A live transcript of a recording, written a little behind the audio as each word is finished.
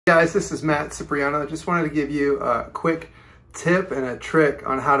Guys, this is Matt Cipriano. I just wanted to give you a quick tip and a trick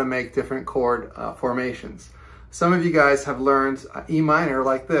on how to make different chord formations. Some of you guys have learned E minor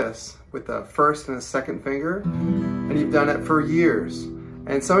like this with the first and the second finger, and you've done it for years.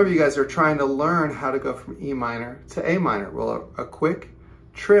 And some of you guys are trying to learn how to go from E minor to A minor. Well, a quick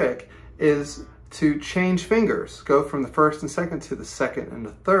trick is to change fingers. Go from the first and second to the second and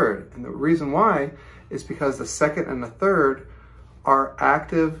the third. And the reason why is because the second and the third are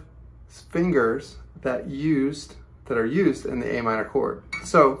active fingers that are used in the A minor chord.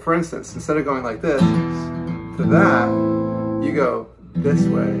 So for instance, instead of going like this to that, you go this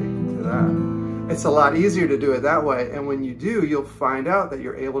way to that. It's a lot easier to do it that way, and when you do, you'll find out that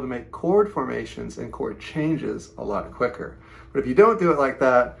you're able to make chord formations and chord changes a lot quicker. But if you don't do it like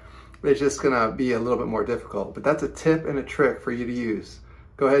that, it's just gonna be a little bit more difficult. But that's a tip and a trick for you to use.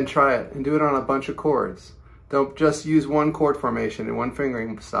 Go ahead and try it and do it on a bunch of chords. Don't just use one chord formation and one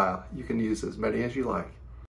fingering style. You can use as many as you like.